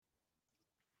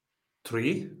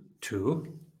Three,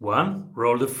 two, one,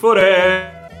 roll the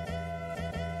footage.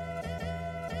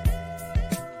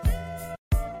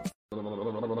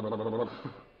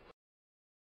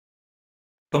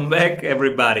 Welcome back,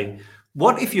 everybody.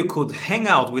 What if you could hang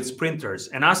out with sprinters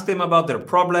and ask them about their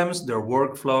problems, their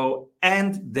workflow,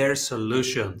 and their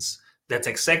solutions? That's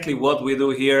exactly what we do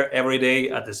here every day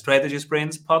at the Strategy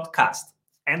Sprints podcast.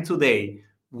 And today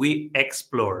we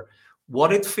explore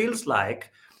what it feels like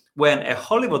when a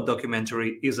Hollywood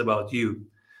documentary is about you,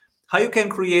 how you can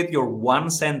create your one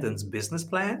sentence business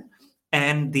plan,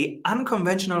 and the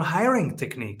unconventional hiring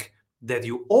technique that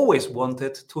you always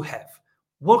wanted to have.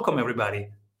 Welcome, everybody.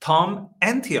 Tom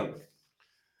and Theo.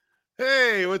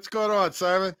 Hey, what's going on,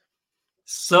 Simon?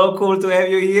 So cool to have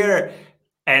you here.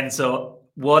 And so,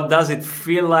 what does it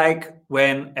feel like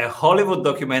when a Hollywood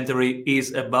documentary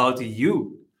is about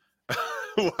you?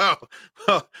 Wow.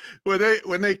 Well,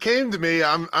 when they came to me,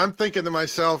 I'm thinking to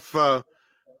myself, I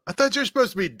thought you're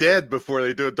supposed to be dead before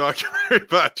they do a documentary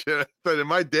about you. But am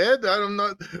I dead? I don't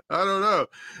know.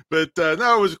 But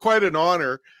no, it was quite an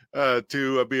honor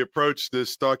to be approached.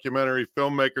 This documentary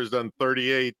filmmaker's done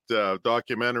 38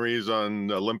 documentaries on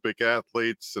Olympic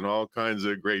athletes and all kinds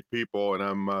of great people, and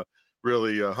I'm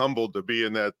really humbled to be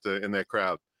in that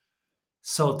crowd.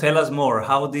 So tell us more.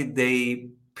 How did they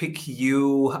pick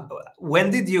you? When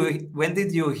did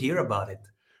you hear about it?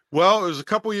 Well, it was a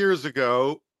couple years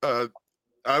ago.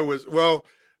 I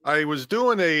was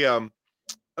doing a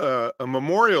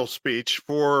memorial speech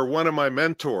for one of my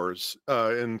mentors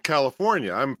in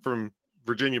California. I'm from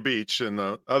Virginia Beach, in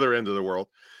the other end of the world,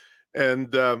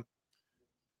 and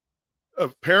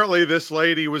apparently this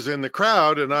lady was in the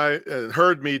crowd, and I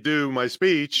heard me do my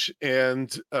speech,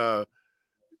 and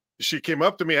she came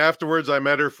up to me afterwards. I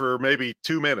met her for maybe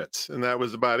 2 minutes, and that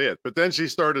was about it. But then she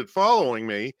started following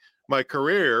me, my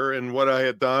career, and what I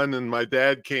had done. And my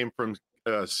dad came from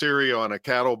Syria on a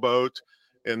cattle boat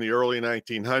in the early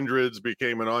 1900s,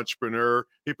 became an entrepreneur.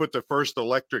 He put the first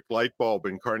electric light bulb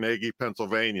in Carnegie,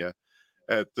 Pennsylvania,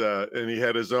 and he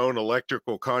had his own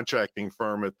electrical contracting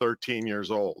firm at 13 years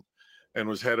old and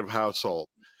was head of household.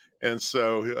 And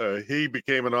so he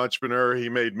became an entrepreneur. He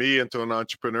made me into an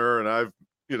entrepreneur, and I've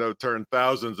turned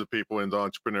thousands of people into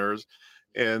entrepreneurs.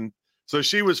 And so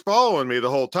she was following me the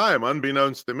whole time,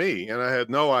 unbeknownst to me, and I had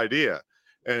no idea.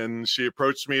 And she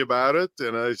approached me about it,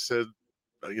 and I said,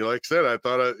 like I said, I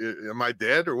thought, am I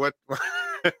dead or what?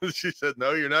 She said,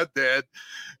 no, you're not dead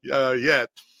yet.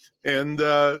 And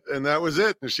that was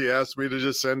it. And she asked me to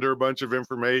just send her a bunch of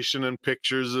information and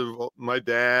pictures of my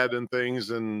dad and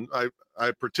things. And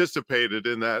I participated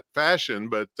in that fashion,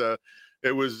 but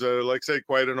it was, like I said,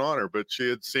 quite an honor. But she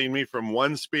had seen me from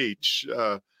one speech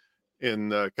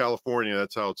in California.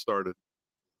 That's how it started.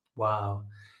 Wow.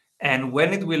 And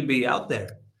when it will be out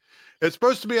there? It's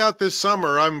supposed to be out this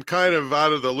summer. I'm kind of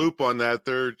out of the loop on that.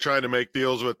 They're trying to make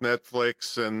deals with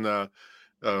Netflix and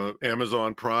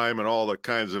Amazon Prime and all the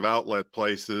kinds of outlet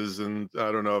places. And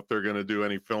I don't know if they're going to do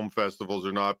any film festivals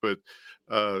or not, but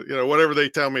whatever they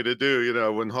tell me to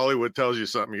do, when Hollywood tells you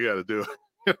something, you got to do it.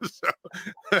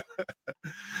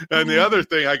 And the other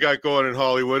thing I got going in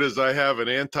Hollywood is I have an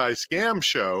anti-scam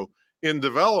show in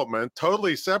development,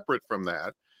 totally separate from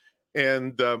that.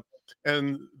 And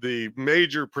the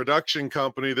major production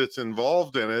company that's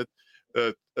involved in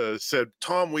it said,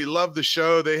 Tom, we love the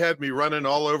show. They had me running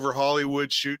all over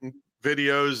Hollywood, shooting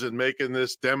videos and making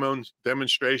this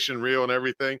demonstration reel and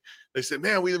everything. They said,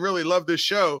 man, we really love this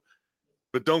show,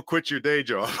 but don't quit your day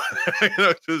job.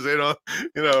 Because they don't,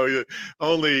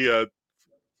 only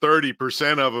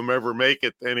 30% of them ever make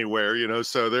it anywhere,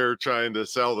 so they're trying to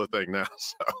sell the thing now.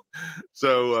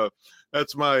 So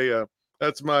that's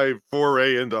my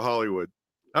foray into Hollywood.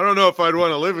 I don't know if I'd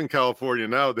want to live in California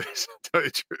nowadays, to tell you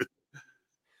the truth.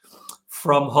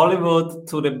 From Hollywood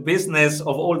to the business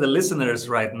of all the listeners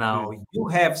right now, you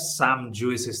have some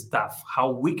juicy stuff, how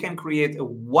we can create a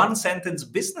one-sentence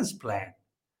business plan.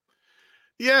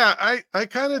 Yeah, I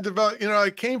kind of developed,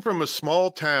 I came from a small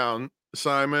town,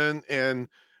 Simon, and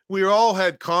we all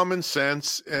had common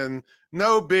sense and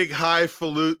no big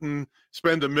highfalutin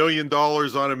spend $1 million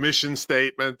on a mission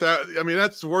statement.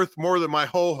 That's worth more than my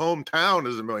whole hometown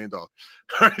is $1 million.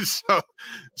 Right?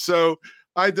 So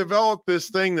I developed this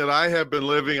thing that I have been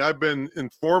living. I've been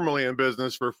informally in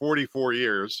business for 44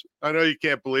 years. I know you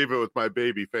can't believe it with my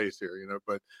baby face here,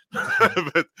 but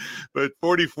but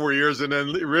 44 years, and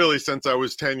then really since I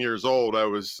was 10 years old, I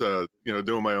was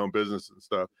doing my own business and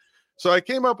stuff. So I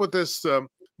came up with this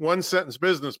one sentence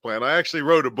business plan. I actually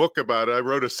wrote a book about it. I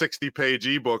wrote a 60-page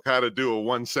ebook, How to Do a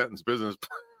One Sentence Business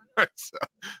Plan.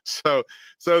 So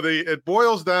it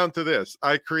boils down to this.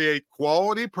 I create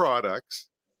quality products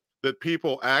that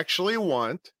people actually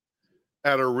want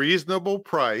at a reasonable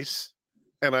price,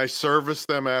 and I service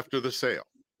them after the sale.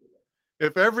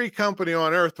 If every company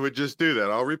on earth would just do that,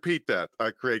 I'll repeat that.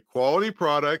 I create quality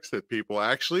products that people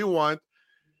actually want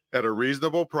at a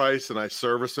reasonable price, and I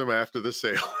service them after the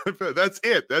sale. That's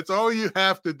it. That's all you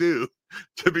have to do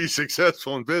to be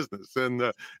successful in business.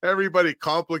 And everybody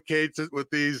complicates it with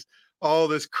all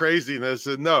this craziness.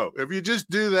 And no, if you just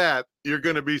do that, you're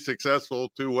going to be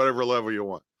successful to whatever level you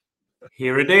want.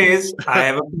 Here it is. I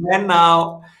have a plan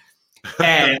now.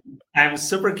 And I'm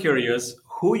super curious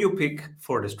who you pick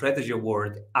for the strategy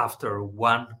award after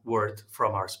one word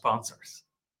from our sponsors.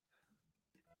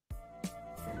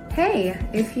 Hey,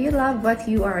 if you love what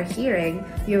you are hearing,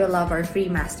 you will love our free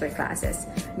masterclasses.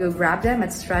 Go grab them at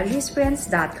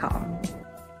strategysprints.com.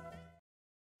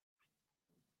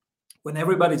 When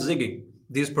everybody's zigging,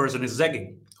 this person is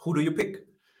zagging. Who do you pick?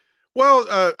 Well,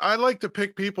 I like to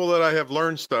pick people that I have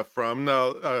learned stuff from.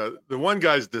 Now, the one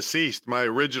guy's deceased. My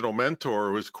original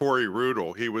mentor was Corey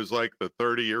Rudel. He was like the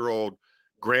 30-year-old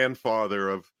grandfather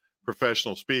of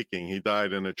professional speaking. He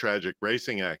died in a tragic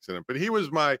racing accident, but he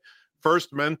was my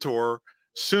first mentor.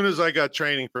 Soon as I got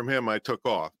training from him, I took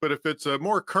off. But if it's a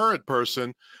more current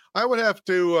person, I would have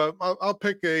to, I'll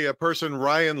pick a person,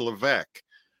 Ryan Levesque,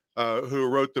 who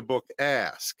wrote the book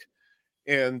Ask.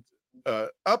 And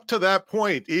up to that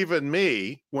point, even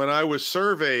me, when I was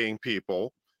surveying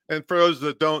people, and for those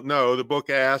that don't know, the book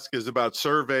Ask is about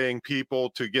surveying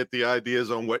people to get the ideas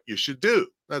on what you should do.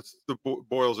 That's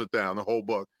boils it down, the whole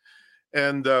book.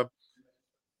 And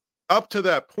up to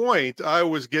that point, I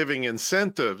was giving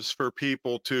incentives for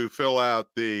people to fill out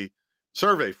the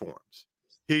survey forms.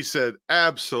 He said,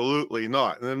 absolutely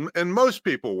not. And most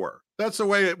people were. That's the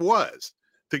way it was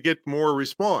to get more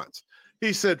response.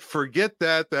 He said, forget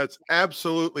that. That's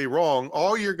absolutely wrong.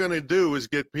 All you're going to do is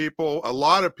get a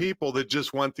lot of people that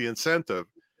just want the incentive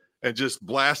and just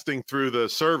blasting through the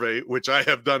survey, which I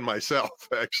have done myself,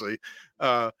 actually.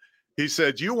 He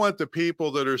said, you want the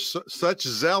people that are such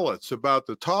zealots about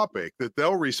the topic that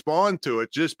they'll respond to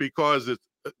it just because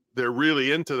they're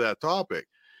really into that topic.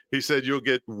 He said, you'll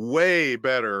get way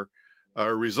better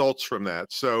results from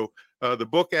that. So the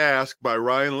book Ask by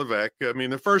Ryan Levesque, I mean,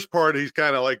 the first part, he's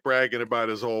kind of like bragging about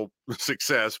his whole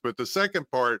success, but the second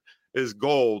part is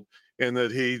gold in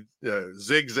that he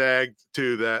zigzagged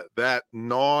to that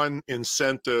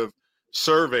non-incentive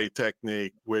survey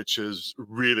technique, which is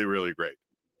really, really great.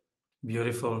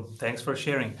 Beautiful. Thanks for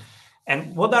sharing.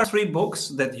 And what are 3 books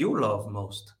that you love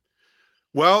most?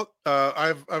 Well,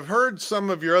 I've heard some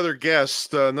of your other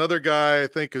guests. Another guy, I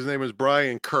think his name is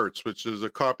Brian Kurtz, which is a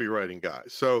copywriting guy.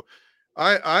 So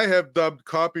I have dubbed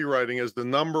copywriting as the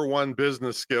 #1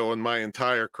 business skill in my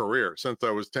entire career since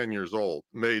I was 10 years old.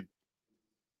 Made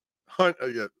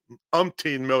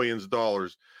umpteen millions of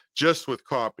dollars just with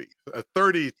copy,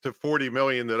 30 to 40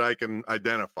 million that I can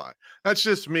identify. That's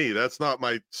just me. That's not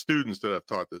my students that I've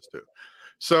taught this to.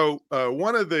 So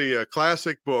one of the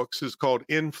classic books is called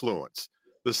Influence,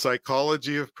 The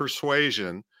Psychology of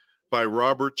Persuasion by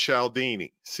Robert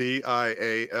Cialdini,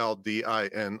 Cialdini.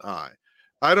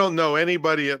 I don't know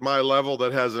anybody at my level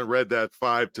that hasn't read that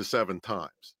 5 to 7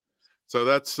 times. So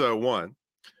that's one.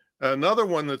 Another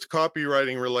one that's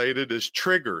copywriting related is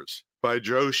Triggers by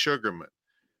Joe Sugarman.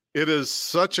 It is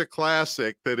such a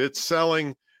classic that it's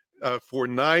selling for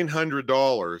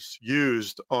 $900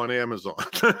 used on Amazon.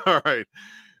 All right.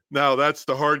 Now that's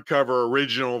the hardcover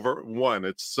original one.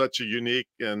 It's such a unique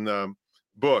and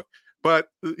book, but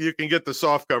you can get the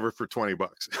soft cover for $20.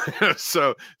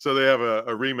 so they have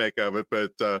a remake of it,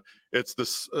 but it's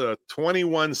the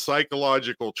 21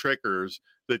 psychological triggers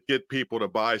that get people to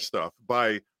buy stuff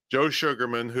by Joe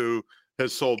Sugarman, who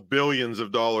has sold billions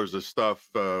of dollars of stuff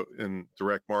in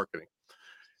direct marketing.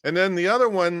 And then the other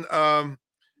one,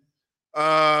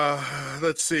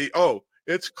 let's see. Oh,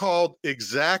 it's called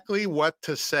Exactly What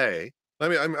to Say.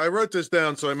 I wrote this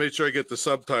down, so I made sure I get the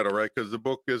subtitle right, because the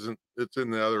book isn't, it's in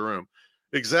the other room.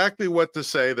 Exactly What to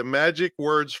Say, The Magic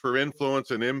Words for Influence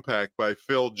and Impact by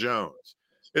Phil Jones.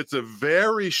 It's a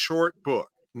very short book,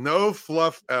 no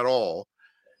fluff at all.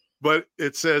 But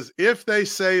it says, if they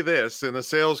say this in a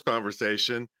sales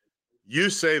conversation, you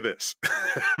say this.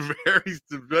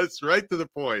 That's right to the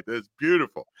point. It's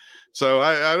beautiful. So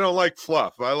I don't like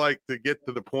fluff. I like to get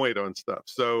to the point on stuff.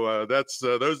 So those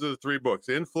are the 3 books: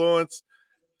 Influence,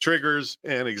 Triggers,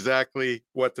 and Exactly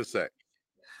What to Say.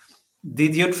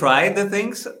 Did you try the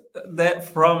things that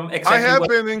from exactly? I have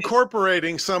been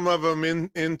incorporating some of them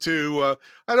into.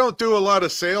 I don't do a lot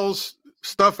of sales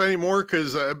stuff anymore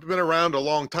because I've been around a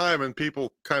long time and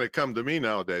people kind of come to me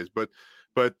nowadays. But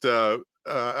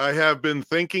I have been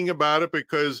thinking about it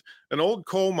because an old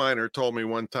coal miner told me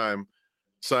one time,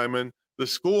 Simon, the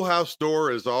schoolhouse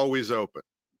door is always open.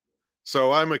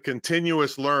 So I'm a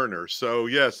continuous learner. So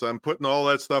yes, I'm putting all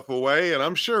that stuff away. And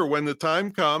I'm sure when the time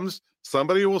comes,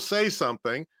 somebody will say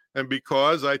something. And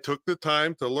because I took the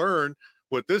time to learn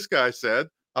what this guy said,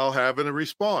 I'll have a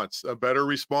response, a better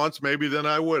response maybe than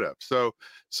I would have. So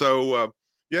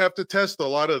you have to test a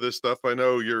lot of this stuff. I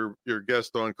know your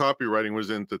guest on copywriting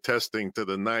was into testing to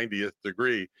the 90th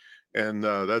degree, and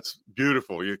that's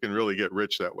beautiful. You can really get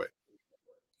rich that way.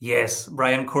 Yes,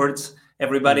 Brian Kurtz,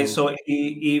 everybody. Mhm. So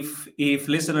if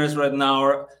listeners right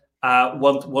now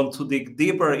want to dig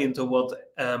deeper into what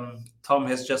Tom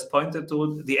has just pointed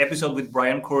to, the episode with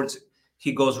Brian Kurtz,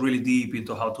 he goes really deep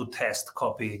into how to test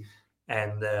copy,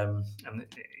 and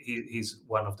he's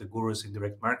one of the gurus in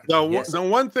direct marketing. Now, Yes. the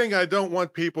one thing I don't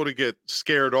want people to get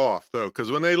scared off, though, because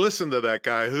when they listen to that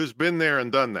guy who's been there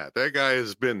and done that guy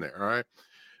has been there, all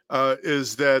right,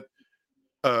 is that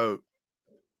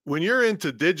when you're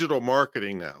into digital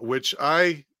marketing now, which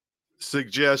I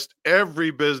suggest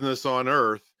every business on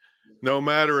earth, no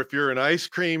matter if you're an ice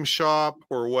cream shop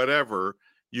or whatever,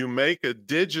 you make a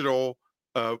digital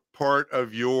part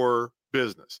of your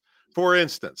business. For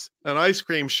instance, an ice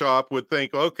cream shop would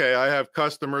think, okay, I have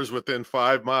customers within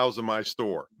 5 miles of my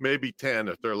store, maybe 10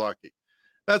 if they're lucky.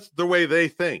 That's the way they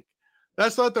think.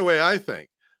 That's not the way I think.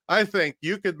 I think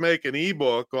you could make an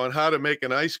ebook on how to make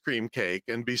an ice cream cake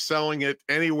and be selling it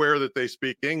anywhere that they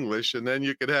speak English. And then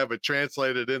you could have it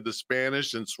translated into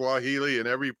Spanish and Swahili and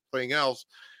everything else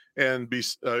and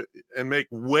and make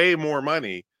way more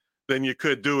money than you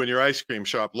could do in your ice cream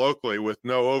shop locally with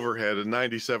no overhead and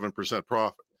 97%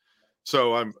 profit.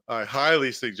 So I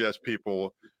highly suggest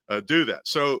people do that.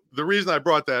 So the reason I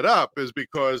brought that up is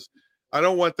because I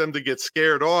don't want them to get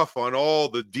scared off on all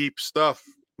the deep stuff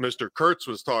Mr. Kurtz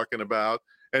was talking about.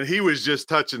 And he was just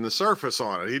touching the surface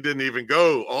on it. He didn't even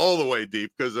go all the way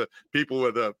deep because people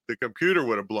with the computer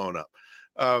would have blown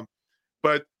up.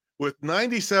 But with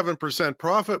 97%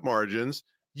 profit margins,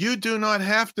 you do not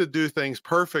have to do things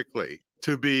perfectly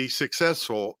to be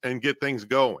successful and get things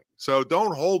going. So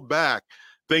don't hold back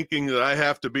thinking that I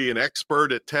have to be an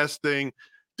expert at testing.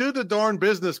 Do the darn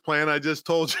business plan I just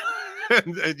told you,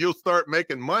 and you'll start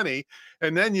making money,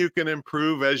 and then you can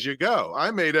improve as you go. I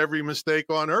made every mistake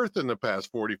on earth in the past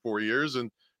 44 years,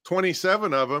 and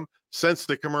 27 of them since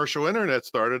the commercial internet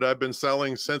started. I've been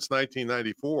selling since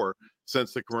 1994,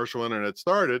 since the commercial internet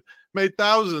started, made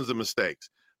thousands of mistakes.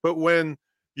 But when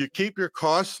you keep your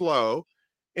costs low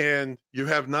and you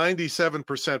have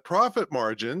 97% profit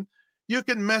margin, you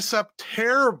can mess up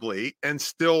terribly and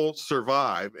still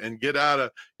survive and get out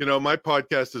of, my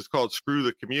podcast is called Screw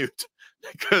the Commute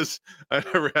because I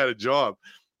never had a job.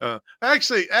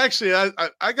 Actually,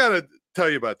 I got to tell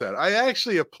you about that. I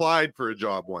actually applied for a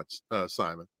job once,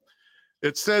 Simon.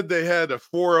 It said they had a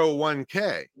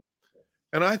 401k.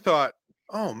 And I thought,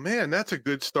 oh man, that's a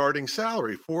good starting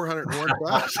salary,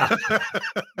 $401,000.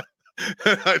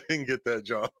 I didn't get that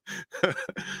job.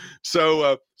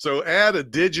 So add a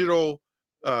digital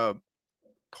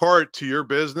part to your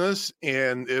business,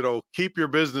 and it'll keep your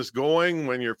business going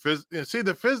when you're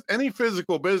any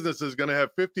physical business is going to have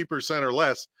 50% or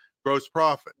less gross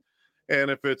profit.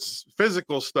 And if it's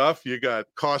physical stuff, you got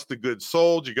cost of goods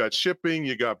sold, you got shipping,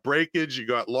 you got breakage, you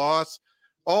got loss.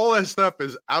 All that stuff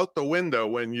is out the window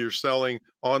when you're selling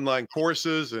online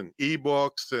courses and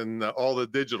ebooks and all the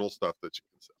digital stuff that you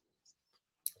can sell.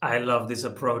 I love this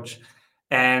approach.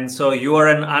 And so you are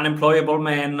an unemployable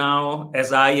man now,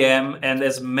 as I am, and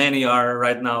as many are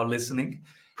right now listening.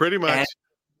 Pretty much.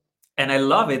 And I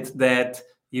love it that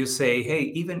you say, hey,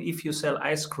 even if you sell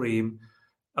ice cream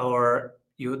or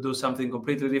you do something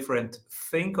completely different,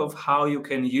 think of how you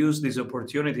can use this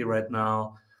opportunity right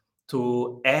now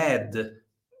to add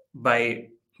by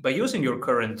using your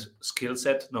current skill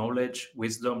set, knowledge,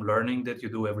 wisdom, learning that you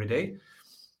do every day,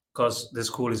 because the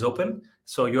school is open.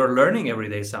 So you're learning every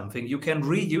day something. You can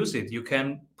reuse it. You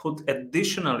can put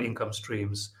additional income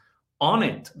streams on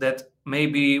it that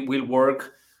maybe will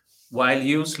work while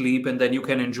you sleep, and then you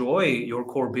can enjoy your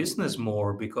core business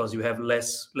more because you have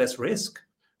less risk.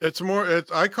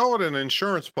 I call it an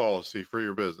insurance policy for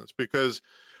your business because,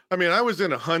 I was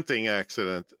in a hunting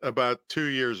accident about 2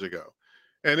 years ago,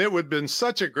 and it would have been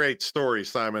such a great story,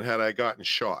 Simon, had I gotten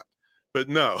shot. But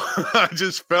no, I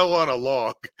just fell on a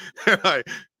log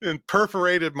and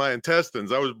perforated my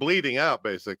intestines. I was bleeding out,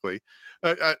 basically.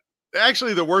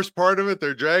 Actually, the worst part of it,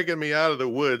 they're dragging me out of the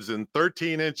woods in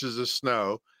 13 inches of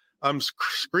snow. I'm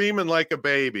screaming like a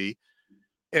baby.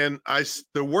 And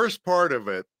the worst part of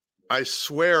it, I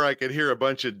swear I could hear a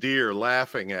bunch of deer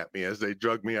laughing at me as they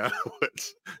drug me out of the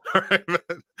woods. All right,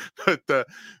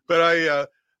 but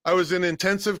I was in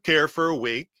intensive care for a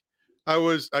week.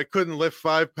 I couldn't lift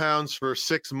 5 pounds for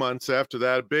 6 months after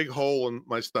that, a big hole in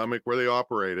my stomach where they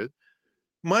operated.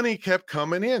 Money kept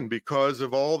coming in because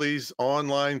of all these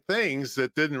online things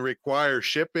that didn't require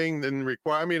shipping, didn't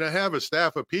require, I mean, I have a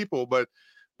staff of people, but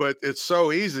it's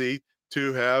so easy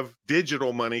to have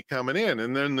digital money coming in.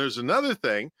 And then there's another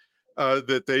thing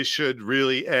that they should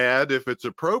really add, if it's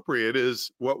appropriate,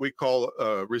 is what we call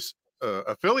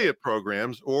affiliate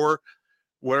programs, or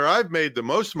where I've made the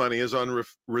most money is on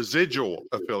residual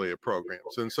affiliate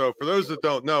programs. And so for those that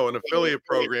don't know, an affiliate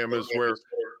program is where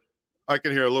I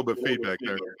can hear a little bit of feedback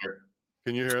there.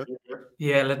 Can you hear it?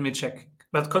 Yeah, let me check.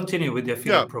 But continue with the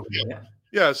affiliate program. Yeah.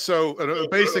 Yeah. So a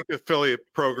basic affiliate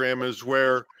program is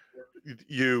where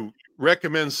you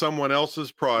recommend someone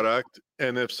else's product,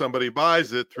 and if somebody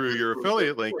buys it through your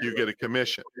affiliate link, you get a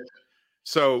commission.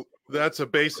 So that's a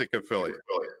basic affiliate.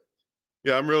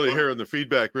 Yeah, I'm really hearing the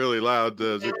feedback really loud.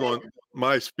 Is it going?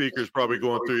 My speaker's probably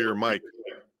going through your mic.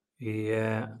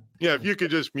 Yeah. Yeah, if you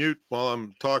could just mute while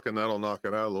I'm talking, that'll knock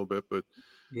it out a little bit. But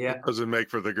yeah, it doesn't make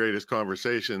for the greatest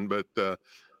conversation. But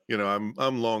you know,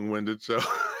 I'm long-winded, so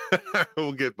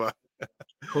we'll get by.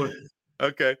 Cool.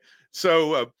 Okay.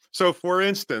 So for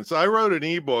instance, I wrote an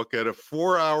ebook at a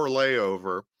 4-hour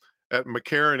layover at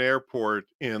McCarran Airport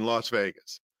in Las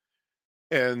Vegas.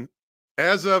 And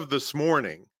as of this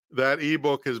morning, that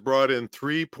ebook has brought in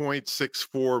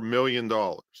 $3.64 million,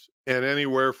 and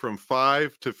anywhere from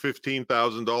 $5,000 to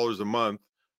 $15,000 a month,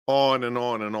 on and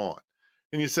on and on.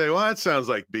 And you say, well, that sounds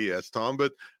like BS, Tom.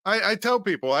 But I tell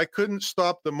people I couldn't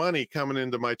stop the money coming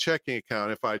into my checking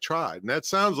account if I tried. And that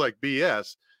sounds like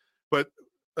BS. But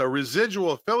a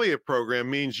residual affiliate program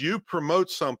means you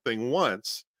promote something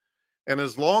once, and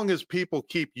as long as people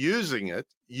keep using it,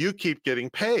 you keep getting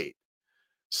paid.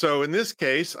 So in this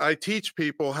case, I teach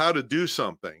people how to do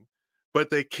something, but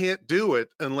they can't do it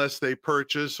unless they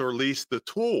purchase or lease the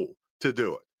tool to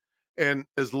do it. And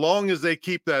as long as they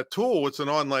keep that tool, it's an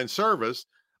online service,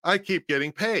 I keep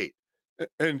getting paid.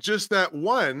 And just that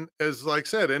one is, like I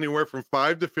said, anywhere from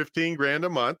 5 to 15 grand a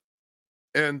month.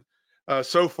 And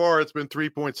so far, it's been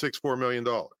 $3.64 million.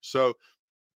 So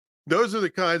those are the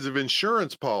kinds of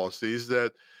insurance policies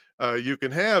that you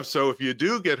can have. So if you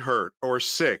do get hurt or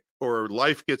sick, or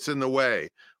life gets in the way,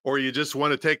 or you just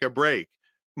want to take a break,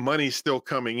 money's still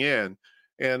coming in.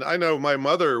 And I know my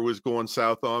mother was going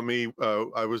south on me.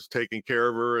 I was taking care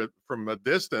of her from a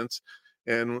distance.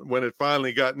 And when it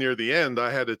finally got near the end,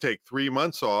 I had to take 3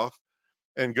 months off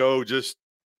and go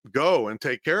and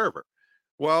take care of her.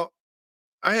 Well,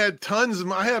 I had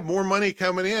I had more money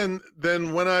coming in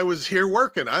than when I was here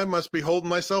working. I must be holding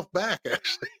myself back,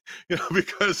 actually,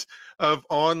 because of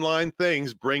online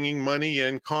things bringing money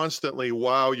in constantly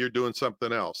while you're doing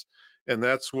something else. And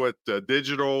that's what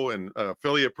digital and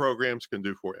affiliate programs can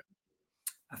do for you.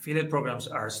 Affiliate programs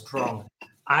are strong.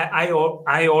 I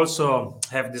also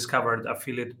have discovered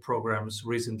affiliate programs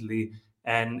recently,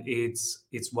 and it's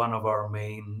one of our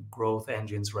main growth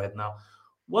engines right now.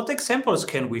 What examples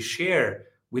can we share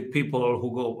with people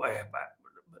who go,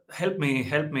 help me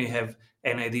have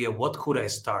an idea, what could I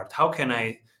start? How can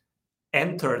I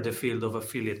enter the field of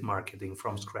affiliate marketing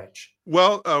from scratch?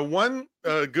 Well, one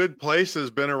good place has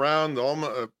been around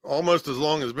almost as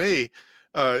long as me,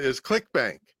 is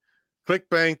ClickBank.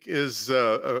 ClickBank is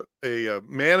a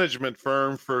management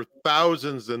firm for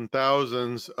thousands and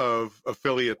thousands of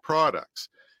affiliate products.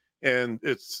 And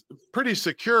it's pretty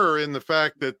secure in the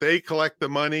fact that they collect the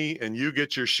money and you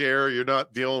get your share. You're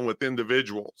not dealing with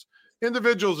individuals.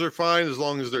 Individuals are fine as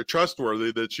long as they're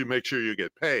trustworthy, that you make sure you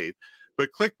get paid.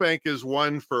 But ClickBank is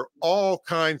one for all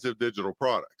kinds of digital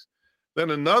products.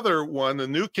 Then another one, the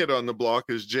new kid on the block,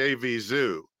 is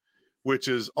JVZoo, which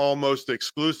is almost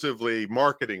exclusively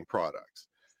marketing products.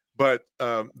 But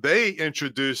they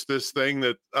introduced this thing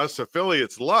that us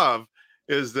affiliates love,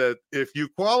 is that if you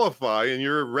qualify and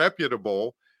you're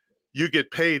reputable, you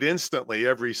get paid instantly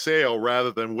every sale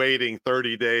rather than waiting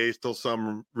 30 days till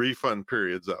some refund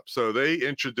period's up. So they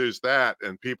introduced that,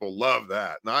 and people love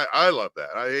that. And I love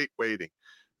that. I hate waiting.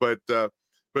 But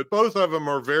both of them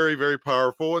are very, very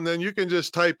powerful. And then you can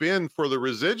just type in for the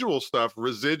residual stuff,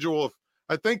 I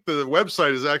think the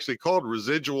website is actually called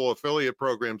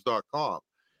residualaffiliateprograms.com.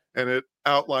 And it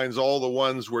outlines all the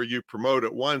ones where you promote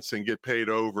it once and get paid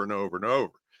over and over and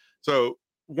over. So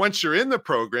once you're in the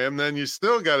program, then you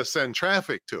still got to send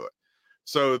traffic to it.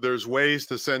 So there's ways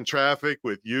to send traffic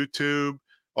with YouTube,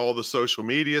 all the social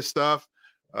media stuff.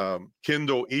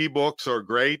 Kindle ebooks are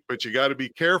great, but you got to be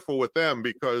careful with them,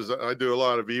 because I do a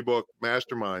lot of ebook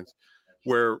masterminds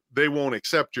where they won't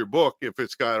accept your book if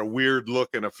it's got a weird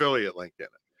looking affiliate link in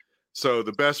it. So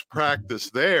the best practice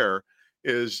there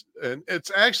is, and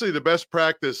it's actually the best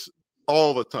practice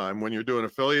all the time when you're doing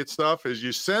affiliate stuff, is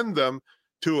you send them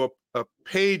to a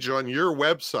page on your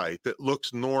website that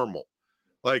looks normal,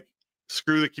 like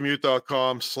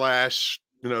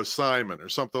screwthecommute.com/Simon or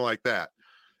something like that.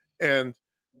 And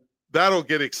that'll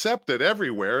get accepted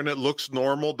everywhere, and it looks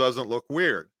normal, doesn't look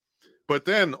weird. But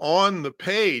then on the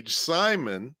page,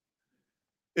 Simon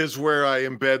is where I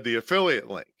embed the affiliate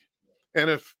link. And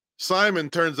if Simon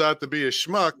turns out to be a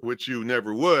schmuck, which you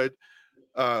never would,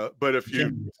 but if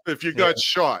you got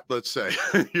shot, let's say,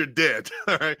 you're dead,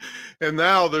 all right, and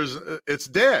now it's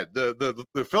dead. The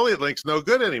affiliate link's no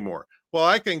good anymore. Well,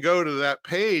 I can go to that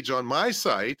page on my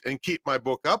site and keep my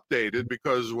book updated,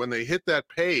 because when they hit that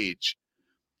page,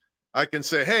 I can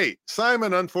say, hey,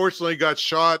 Simon unfortunately got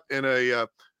shot in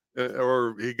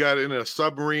or he got in a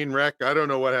submarine wreck. I don't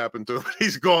know what happened to him.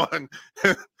 He's gone.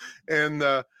 And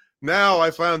now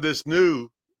I found this new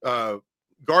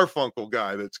Garfunkel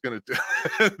guy that's going to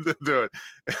do it.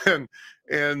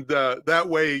 And that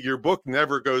way your book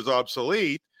never goes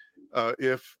obsolete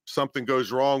if something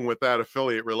goes wrong with that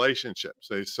affiliate relationship.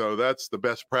 So that's the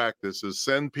best practice, is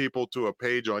send people to a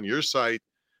page on your site,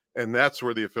 and that's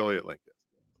where the affiliate link is.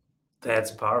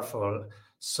 That's powerful.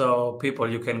 So people,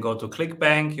 you can go to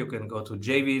ClickBank, you can go to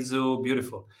JVZoo,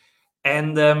 beautiful.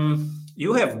 And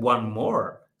you have one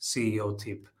more CEO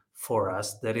tip for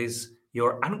us, that is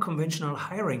your unconventional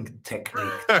hiring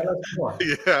technique. Tell us more.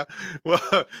 Yeah,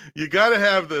 well, you got to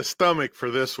have the stomach for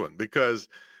this one, because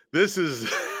this is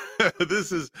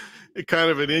this is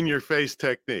kind of an in-your-face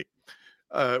technique.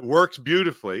 Works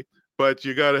beautifully, but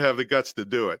you got to have the guts to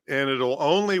do it, and it'll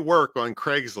only work on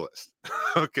Craigslist.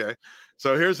 Okay,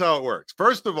 so here's how it works.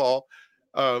 First of all,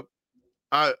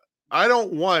 I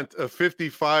don't want a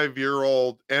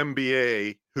 55-year-old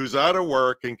MBA who's out of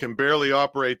work and can barely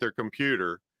operate their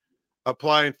computer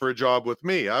applying for a job with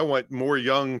me. I want more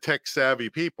young, tech-savvy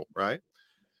people, right?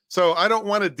 So I don't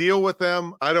want to deal with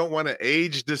them. I don't want to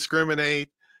age discriminate,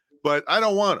 but I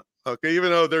don't want them. Okay,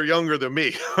 even though they're younger than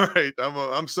me. All right,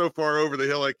 I'm so far over the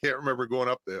hill I can't remember going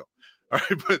up the hill. All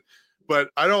right,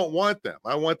 but I don't want them.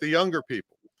 I want the younger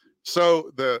people. So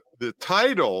the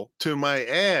title to my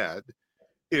ad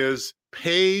is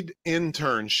paid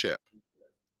internship,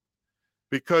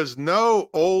 because no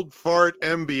old fart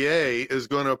MBA is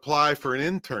going to apply for an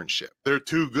internship. They're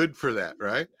too good for that,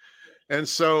 right? And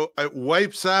so it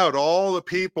wipes out all the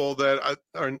people that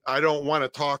I don't want to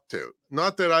talk to.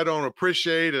 Not that I don't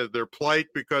appreciate their plight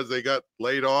because they got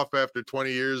laid off after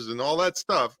 20 years and all that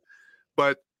stuff,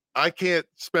 but I can't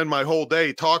spend my whole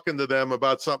day talking to them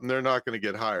about something they're not going to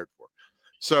get hired for.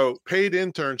 So paid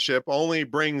internship only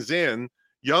brings in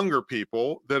younger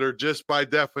people that are just by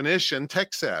definition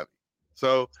tech savvy.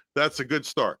 So that's a good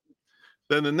start.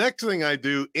 Then the next thing I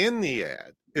do in the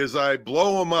ad is I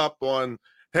blow them up on,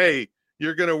 hey,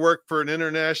 you're going to work for an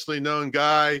internationally known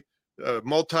guy, a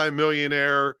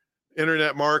multimillionaire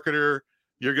internet marketer.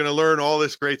 You're going to learn all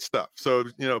this great stuff. So,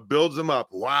 builds them up.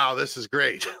 Wow, this is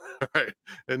great. All right.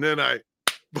 And then I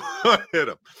hit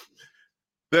them.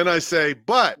 Then I say,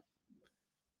 but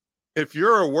if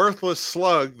you're a worthless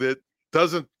slug that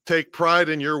doesn't take pride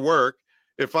in your work,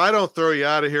 if I don't throw you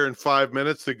out of here in 5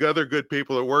 minutes, the other good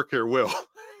people that work here will.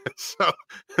 So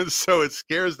it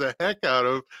scares the heck out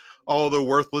of all the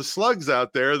worthless slugs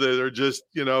out there that are just,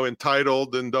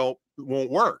 entitled and won't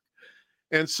work.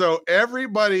 And so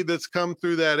everybody that's come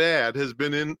through that ad has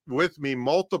been in with me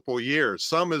multiple years,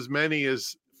 some as many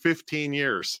as 15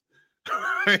 years.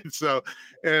 Right? So,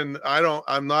 and I don't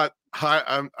have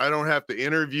to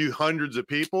interview hundreds of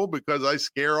people, because I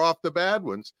scare off the bad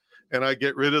ones and I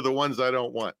get rid of the ones I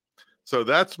don't want. So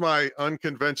that's my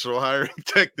unconventional hiring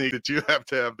technique that you have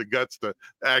to have the guts to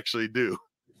actually do.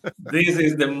 This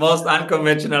is the most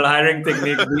unconventional hiring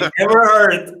technique we ever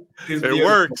heard. It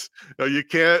works. You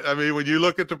can't. I mean, when you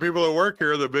look at the people that work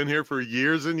here, they've been here for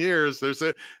years and years. They're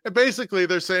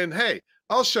saying, "Hey,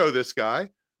 I'll show this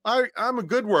guy. I'm a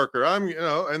good worker.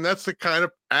 and that's the kind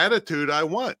of attitude I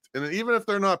want. And even if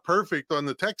they're not perfect on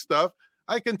the tech stuff,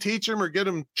 I can teach them or get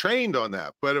them trained on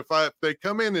that. But if they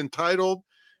come in entitled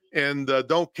and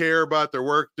don't care about their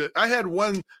work, I had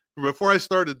one before I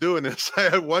started doing this. I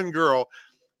had one girl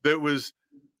that was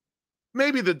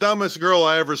maybe the dumbest girl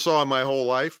I ever saw in my whole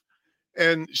life.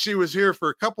 And she was here for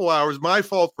a couple hours. My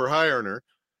fault for hiring her.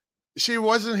 She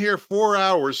wasn't here 4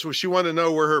 hours, so she wanted to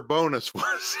know where her bonus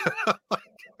was.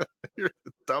 You're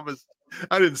the dumbest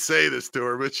I didn't say this to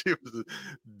her, but she was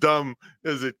dumb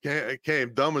as it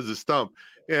came, dumb as a stump.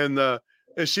 And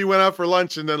she went out for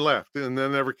lunch and then left and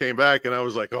then never came back. And I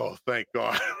was like, oh, thank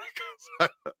God.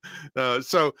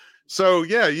 So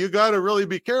yeah, you got to really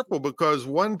be careful because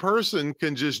one person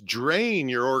can just drain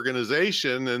your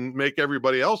organization and make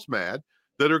everybody else mad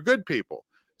that are good people.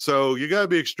 So you got to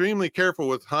be extremely careful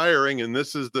with hiring. And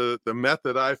this is the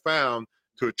method I found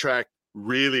to attract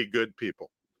really good people.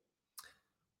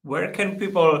 Where can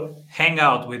people hang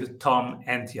out with Tom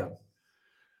Antion?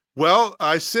 Well,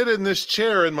 I sit in this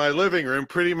chair in my living room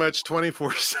pretty much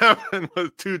 24/7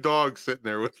 with two dogs sitting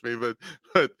there with me.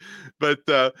 But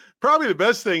probably the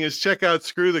best thing is check out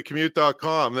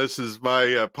screwthecommute.com. This is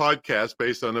my podcast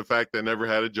based on the fact I never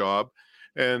had a job.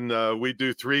 And we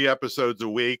do 3 episodes a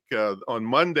week. On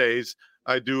Mondays,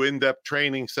 I do in-depth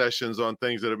training sessions on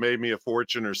things that have made me a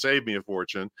fortune or saved me a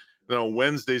fortune. And on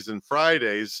Wednesdays and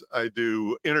Fridays, I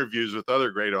do interviews with other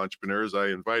great entrepreneurs. I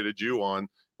invited you on.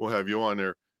 We'll have you on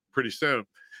there pretty soon.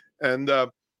 And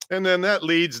then that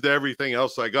leads to everything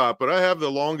else I got. But I have the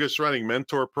longest running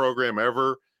mentor program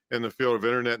ever in the field of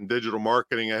internet and digital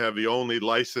marketing. I have the only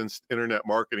licensed internet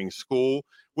marketing school,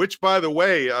 which, by the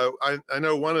way, I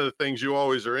know one of the things you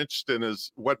always are interested in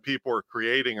is what people are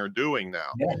creating or doing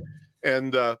now. Yeah.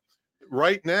 And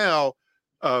right now,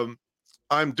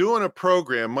 I'm doing a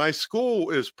program. My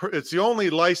school it's the only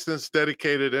licensed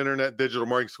dedicated internet digital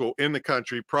marketing school in the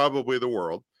country, probably the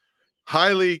world,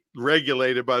 highly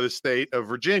regulated by the state of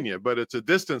Virginia, but it's a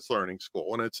distance learning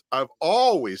school. And I've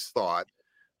always thought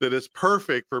that it's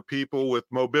perfect for people with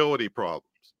mobility problems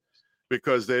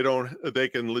because they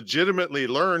can legitimately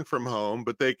learn from home,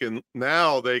 but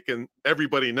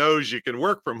everybody knows you can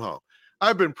work from home.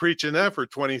 I've been preaching that for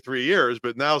 23 years,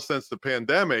 but now since the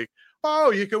pandemic,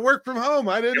 oh, you can work from home.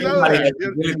 I didn't know that. Has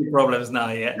mobility problems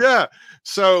now, yeah. Yeah.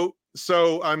 So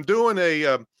I'm doing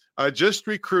I just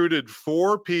recruited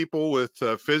 4 people with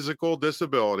physical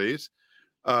disabilities,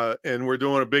 and we're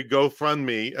doing a big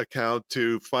GoFundMe account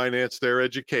to finance their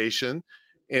education.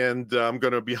 And I'm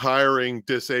going to be hiring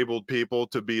disabled people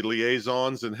to be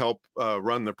liaisons and help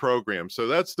run the program. So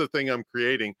that's the thing I'm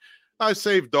creating. I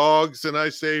save dogs and I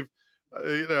save,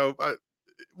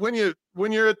 when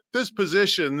you're at this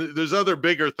position, there's other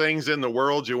bigger things in the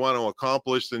world you want to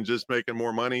accomplish than just making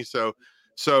more money. So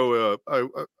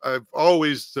I've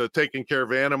always taken care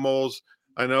of animals.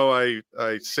 I know I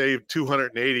saved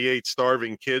 288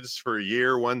 starving kids for a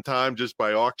year one time just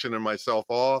by auctioning myself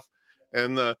off.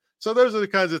 And so those are the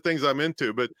kinds of things I'm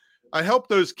into. But I helped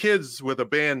those kids with a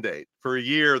Band-Aid. For a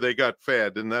year, they got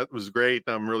fed, and that was great.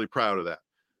 I'm really proud of that.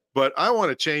 But I want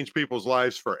to change people's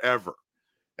lives forever.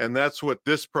 And that's what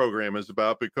this program is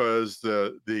about, because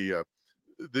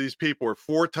these people are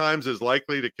 4 times as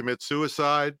likely to commit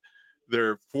suicide.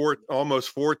 They're almost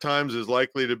 4 times as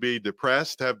likely to be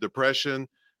depressed, have depression.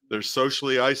 They're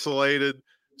socially isolated.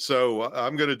 So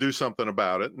I'm going to do something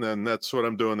about it. And then that's what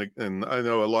I'm doing. And I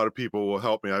know a lot of people will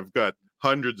help me. I've got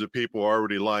hundreds of people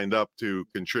already lined up to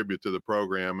contribute to the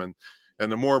program. And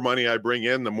the more money I bring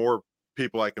in, the more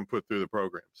people I can put through the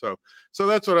program. So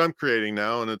that's what I'm creating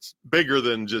now. And it's bigger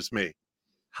than just me.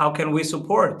 How can we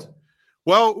support?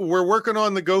 Well, we're working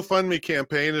on the GoFundMe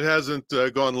campaign. It hasn't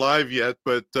gone live yet,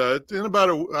 but in about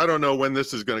I don't know when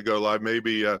this is going to go live.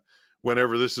 Maybe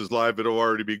whenever this is live, it'll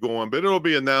already be going, but it'll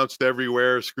be announced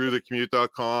everywhere,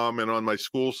 screwthecommute.com, and on my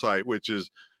school site, which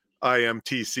is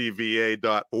imtcva.org,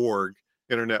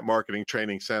 Internet Marketing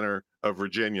Training Center of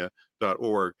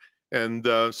Virginia.org. And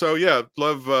so, yeah,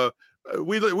 love,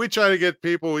 we try to get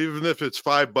people, even if it's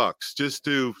 $5, just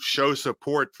to show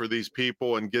support for these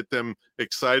people and get them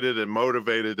excited and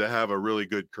motivated to have a really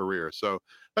good career. So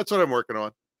that's what I'm working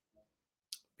on.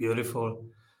 Beautiful.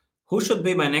 Who should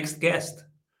be my next guest?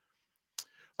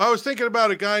 I was thinking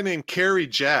about a guy named Cary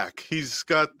Jack. He's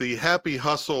got the Happy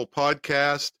Hustle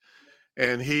podcast,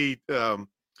 and he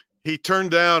turned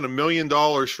down $1 million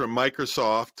from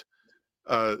Microsoft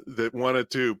that wanted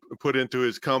to put into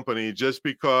his company just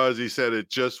because he said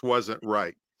it just wasn't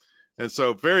right. And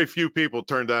so very few people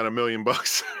turned down $1 million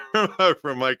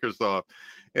from Microsoft.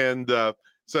 And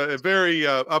so a very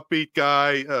upbeat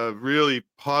guy, really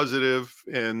positive,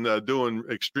 and doing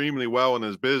extremely well in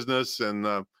his business.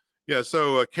 And yeah,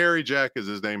 so Cary Jack is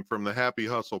his name, from the Happy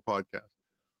Hustle podcast.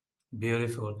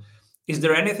 Beautiful. Is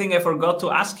there anything I forgot to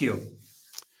ask you?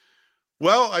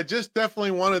 Well, I just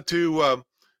definitely wanted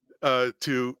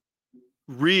to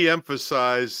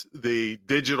re-emphasize the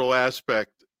digital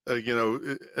aspect,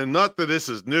 and not that this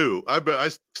is new. I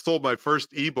sold my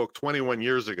first ebook 21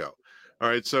 years ago. All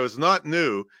right, so it's not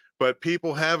new, but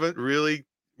people haven't really,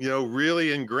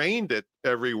 really ingrained it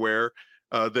everywhere.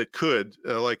 that could,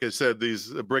 like I said, these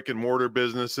brick and mortar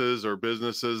businesses or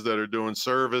businesses that are doing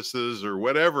services or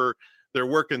whatever, they're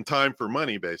working time for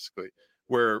money, basically.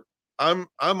 Where I'm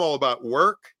all about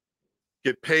work,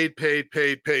 get paid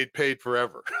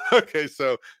forever. Okay,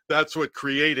 so that's what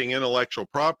creating intellectual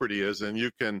property is, and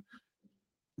you can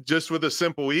just with a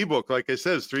simple ebook, like I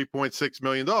said, is $3.6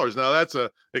 million. Now that's a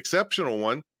exceptional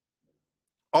one.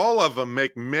 All of them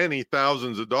make many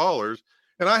thousands of dollars,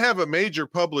 and I have a major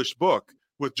published book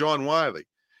with John Wiley.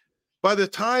 By the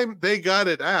time they got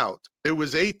it out, it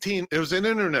was an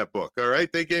internet book. All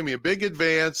right. They gave me a big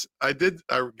advance. I gave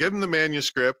them the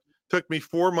manuscript. Took me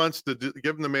 4 months to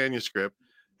give them the manuscript.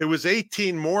 It was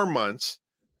 18 more months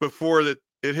before it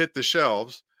hit the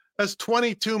shelves. That's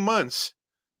 22 months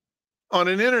on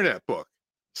an internet book.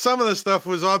 Some of the stuff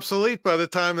was obsolete by the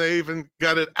time they even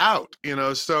got it out,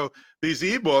 so these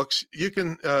ebooks, you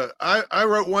can, I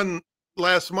wrote one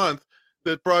last month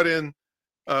that brought in,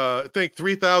 I think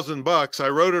 $3,000. I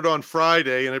wrote it on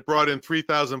Friday and it brought in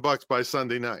 $3,000 by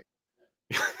Sunday night.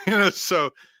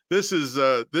 So this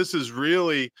is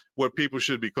really what people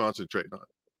should be concentrating on.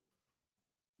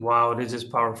 Wow, this is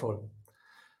powerful.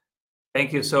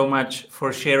 Thank you so much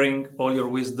for sharing all your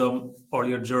wisdom, all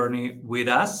your journey with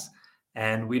us.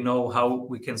 And we know how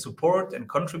we can support and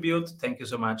contribute. Thank you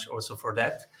so much also for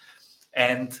that.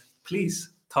 And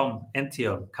please, Tom and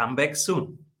Tion, come back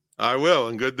soon. I will.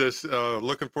 And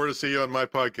looking forward to see you on my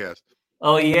podcast.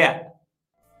 Oh, yeah.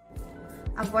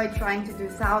 Avoid trying to do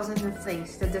thousands of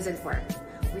things that doesn't work.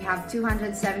 We have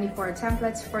 274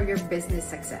 templates for your business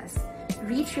success.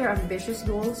 Reach your ambitious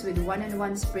goals with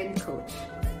one-on-one sprint coach.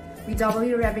 We double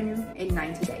your revenue in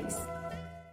 90 days.